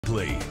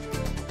Play.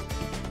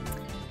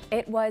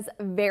 It was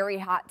very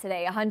hot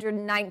today,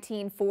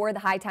 119 for the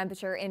high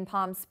temperature in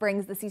Palm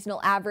Springs. The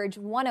seasonal average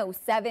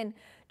 107,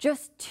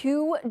 just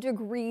 2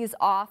 degrees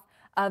off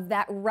of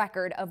that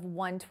record of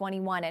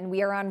 121. And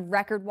we are on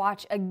record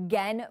watch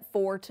again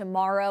for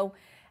tomorrow.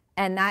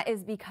 And that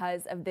is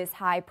because of this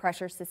high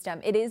pressure system.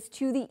 It is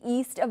to the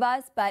east of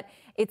us, but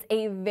it's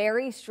a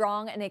very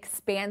strong and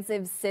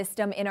expansive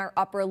system in our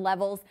upper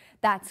levels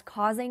that's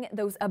causing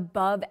those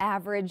above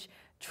average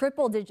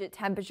triple-digit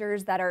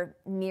temperatures that are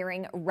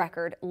nearing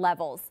record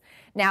levels.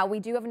 Now, we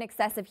do have an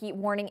excessive heat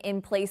warning in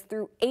place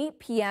through 8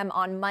 p.m.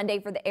 on Monday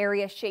for the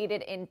area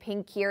shaded in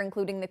pink here,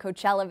 including the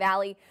Coachella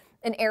Valley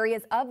and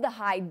areas of the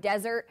high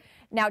desert.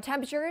 Now,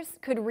 temperatures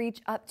could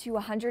reach up to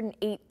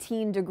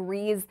 118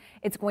 degrees.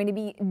 It's going to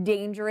be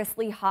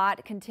dangerously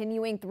hot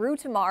continuing through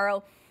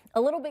tomorrow.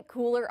 A little bit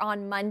cooler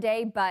on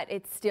Monday, but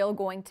it's still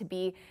going to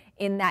be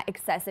in that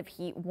excessive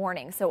heat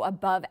warning, so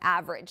above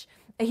average.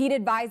 A heat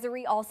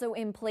advisory also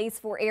in place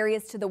for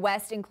areas to the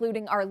west,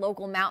 including our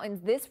local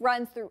mountains. This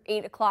runs through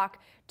 8 o'clock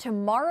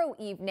tomorrow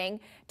evening.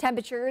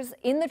 Temperatures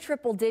in the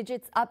triple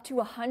digits up to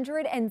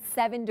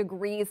 107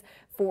 degrees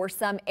for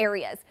some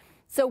areas.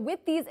 So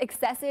with these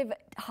excessive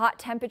hot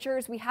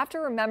temperatures, we have to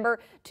remember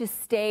to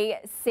stay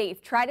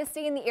safe. Try to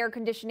stay in the air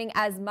conditioning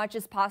as much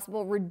as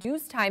possible.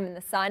 Reduce time in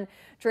the sun.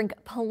 Drink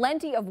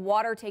plenty of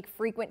water. Take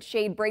frequent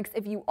shade breaks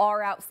if you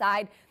are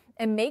outside.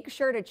 And make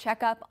sure to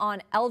check up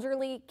on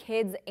elderly,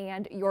 kids,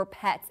 and your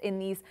pets in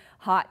these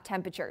hot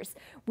temperatures.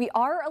 We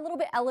are a little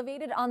bit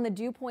elevated on the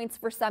dew points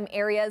for some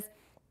areas.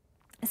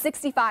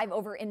 65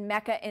 over in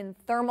Mecca and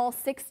Thermal,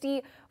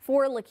 60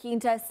 for La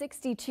Quinta,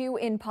 62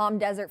 in Palm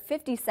Desert,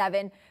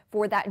 57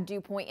 for that dew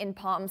point in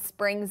Palm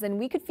Springs. And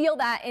we could feel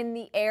that in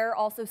the air,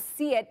 also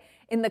see it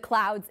in the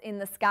clouds in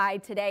the sky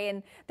today.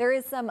 And there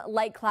is some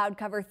light cloud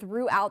cover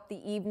throughout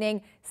the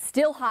evening.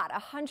 Still hot,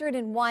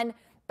 101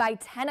 by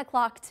 10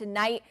 o'clock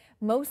tonight.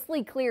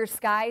 Mostly clear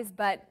skies,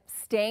 but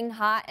staying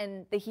hot,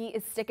 and the heat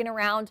is sticking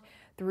around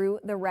through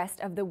the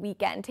rest of the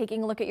weekend.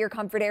 Taking a look at your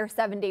Comfort Air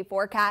 7-day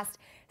forecast.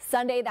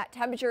 Sunday, that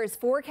temperature is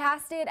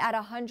forecasted at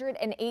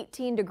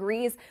 118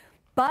 degrees,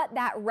 but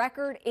that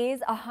record is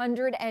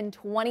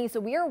 120. So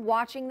we are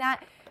watching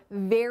that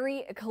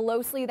very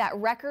closely. That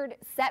record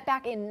set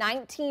back in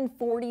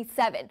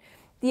 1947.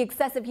 The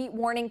excessive heat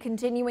warning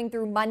continuing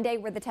through Monday,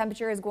 where the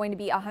temperature is going to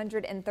be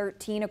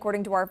 113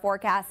 according to our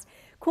forecast.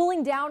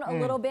 Cooling down a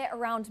little bit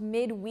around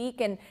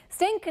midweek and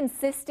staying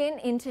consistent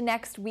into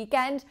next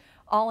weekend.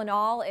 All in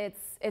all,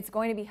 it's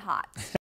going to be hot.